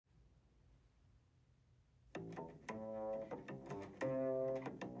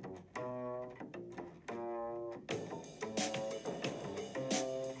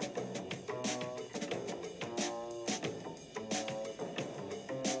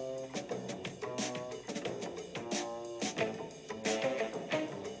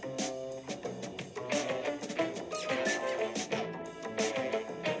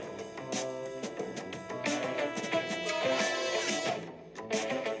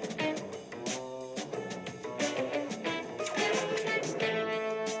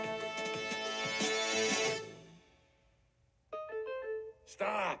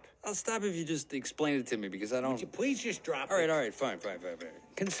stop if you just explain it to me, because I don't... Would you please just drop it? All right, fine.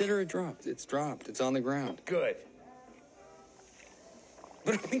 Consider it dropped. It's dropped. It's on the ground. Good.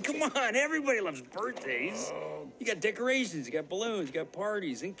 But, I mean, come on. Everybody loves birthdays. You got decorations, you got balloons, you got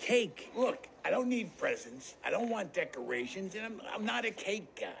parties, and cake. Look, I don't need presents. I don't want decorations, and I'm not a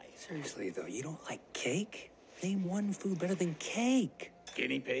cake guy. Seriously, though, you don't like cake? Name one food better than cake.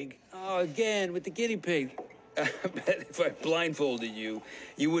 Guinea pig? Oh, again, with the guinea pig. I bet if I blindfolded you,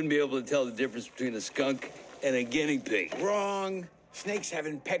 you wouldn't be able to tell the difference between a skunk and a guinea pig. Wrong. Snakes have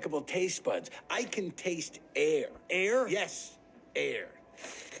impeccable taste buds. I can taste air. Air? Yes, air.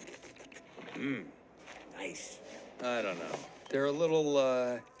 Nice. I don't know. They're a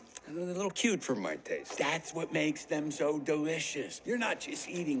little cute for my taste. That's what makes them so delicious. You're not just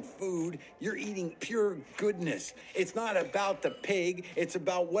eating food, you're eating pure goodness. It's not about the pig, it's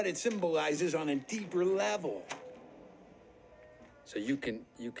about what it symbolizes on a deeper level. So you can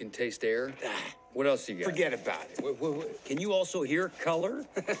taste air? What else you got? Forget about it. Can you also hear color?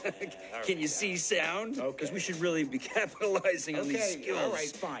 Can you see sound? Okay. Because we should really be capitalizing on these skills. All right,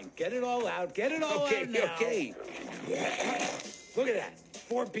 fine. Get it all out. Get it all out now. Okay. Look at that.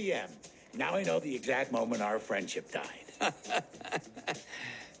 4 p.m. Now I know the exact moment our friendship died.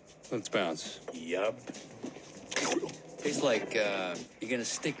 Let's bounce. Yup. Tastes like you're gonna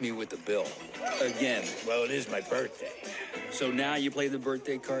stick me with the bill. Again. Well, it is my birthday. So now you play the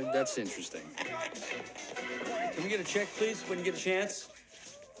birthday card? That's interesting. Can we get a check, please, when you get a chance?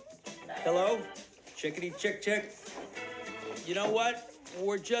 Hello? Checkity, check. You know what?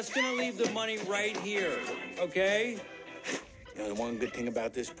 We're just gonna leave the money right here, okay? You know the one good thing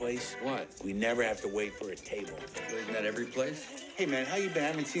about this place? What? We never have to wait for a table. Isn't that every place? Hey, man, how you been? I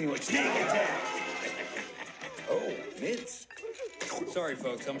haven't seen you. Snake attack! Oh, mints. Sorry,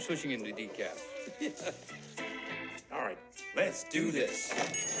 folks, I'm switching into decaf. All right, let's do this.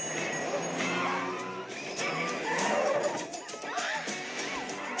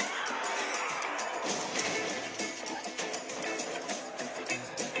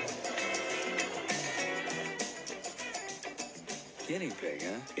 Guinea pig,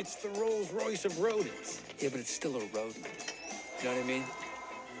 huh? It's the Rolls Royce of rodents. Yeah, but it's still a rodent. You know what I mean?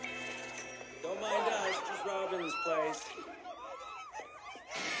 Don't mind us, just robbing this place.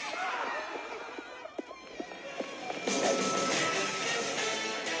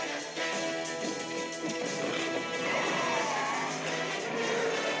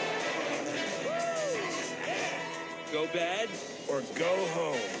 Go bad or go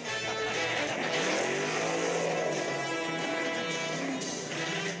home.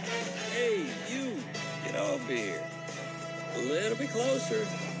 Hey, you, get over here. A little bit closer.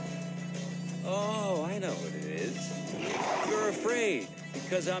 Oh, I know what it is. You're afraid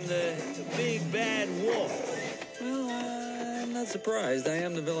because I'm the big bad wolf. Well, I'm not surprised. I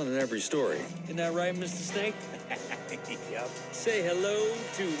am the villain in every story. Isn't that right, Mr. Snake? Yep. Say hello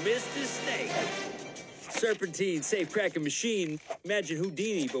to Mr. Snake. Serpentine, safe cracking machine. Imagine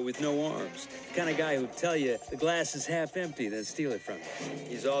Houdini, but with no arms. The kind of guy who'd tell you the glass is half empty, then steal it from you.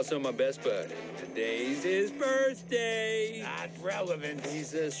 He's also my best bud. Today's his birthday. Not relevant.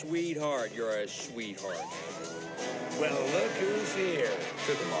 He's a sweetheart. You're a sweetheart. Well, look who's here.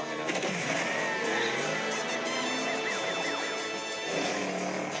 Took him long enough.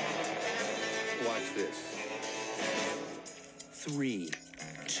 Watch this. 3,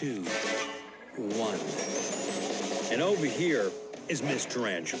 2, 1. And over here is Miss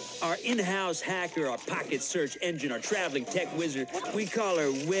Tarantula, our in-house hacker, our pocket search engine, our traveling tech wizard. We call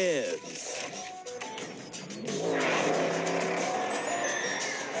her Webs.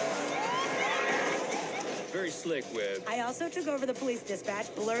 Very slick, Web. I also took over the police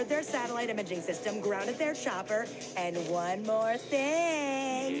dispatch, blurred their satellite imaging system, grounded their chopper, and one more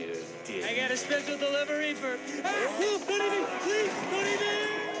thing. You did. I got a special delivery for... Please,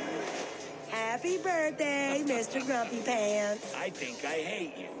 Happy birthday, Mr. Grumpy Pants. I think I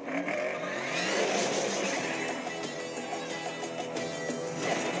hate you.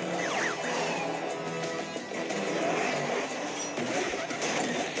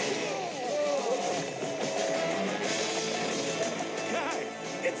 Guys,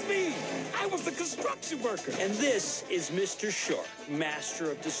 it's me. I was the construction worker. And this is Mr. Shark,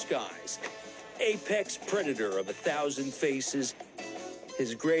 master of disguise. Apex predator of 1,000 faces.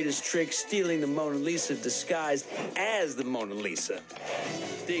 His greatest trick, stealing the Mona Lisa disguised as the Mona Lisa.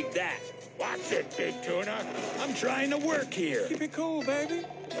 Dig that. Watch it, Big Tuna. I'm trying to work here. Keep it cool, baby.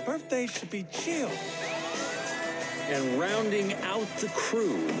 The birthday should be chill. And rounding out the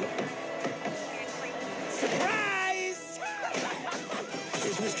crew Surprise!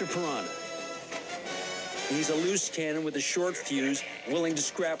 is Mr. Piranha. He's a loose cannon with a short fuse, willing to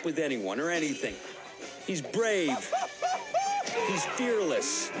scrap with anyone or anything. He's brave. He's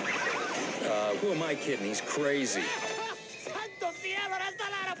fearless. Who am I kidding? He's crazy.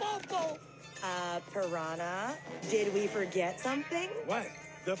 Piranha, did we forget something? What?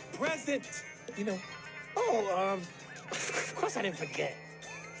 The present. You know. Oh, of course I didn't forget.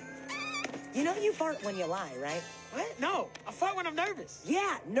 You know you fart when you lie, right? What? No, I fart when I'm nervous.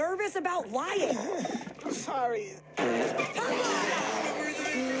 Yeah, nervous about lying. I'm sorry. I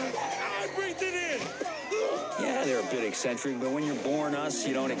breathed it in. Yeah, they're a bit eccentric, but when you're born us,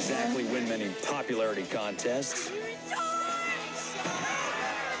 you don't exactly win many popularity contests.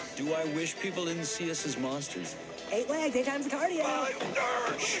 Do I wish people didn't see us as monsters? 8 legs, 8 times the cardio.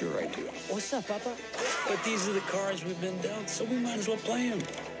 Sure I do. What's up, Papa? But these are the cards we've been dealt, so we might as well play them.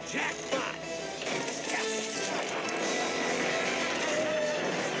 Jackpot!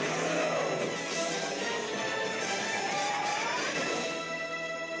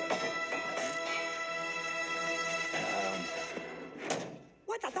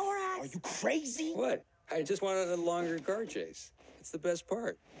 What the thorax? Are you crazy? What? I just wanted a longer car chase. It's the best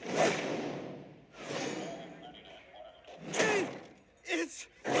part. Chief, it's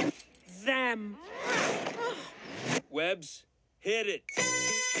Them. Webbs, hit it.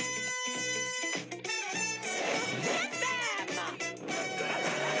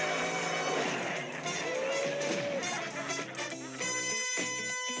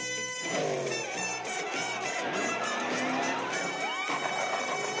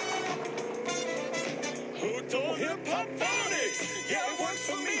 hip-hop phonics. Yeah, it works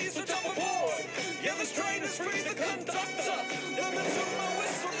for me, so jump aboard. Yeah, the strain is free, the conductor. And the sumo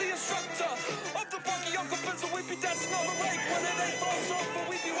whistle, the instructor. Of the funky Uncle Fizzle, we be dancing on the rake. When it ain't falls off, but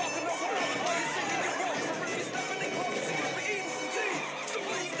we be walking the walk. While you singing your rope, so if you stepping in close, you be eating some tea. So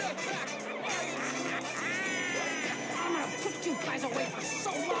please step back. I'm gonna put you guys away for so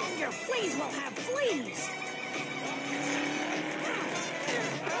long, your fleas will have fleas.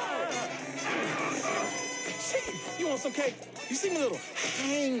 You want some cake? You seem a little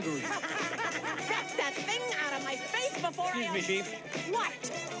hangry. Get that thing out of my face before Excuse me, Chief. What?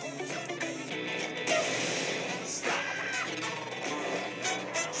 Stop.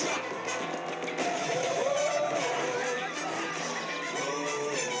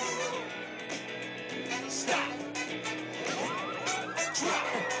 Stop.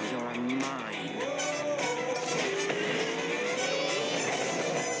 You're mine.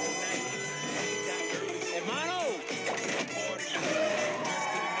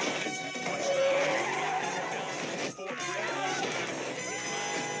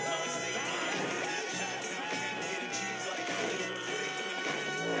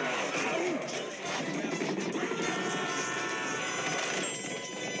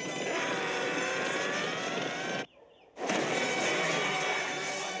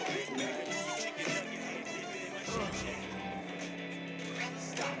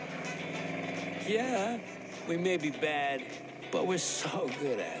 Yeah, we may be bad, but we're so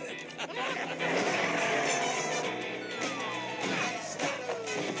good at it.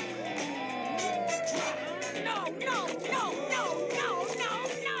 No, no, no, no, no, no,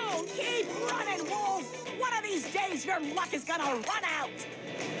 no! Keep running, Wolf! One of these days, your luck is gonna run out!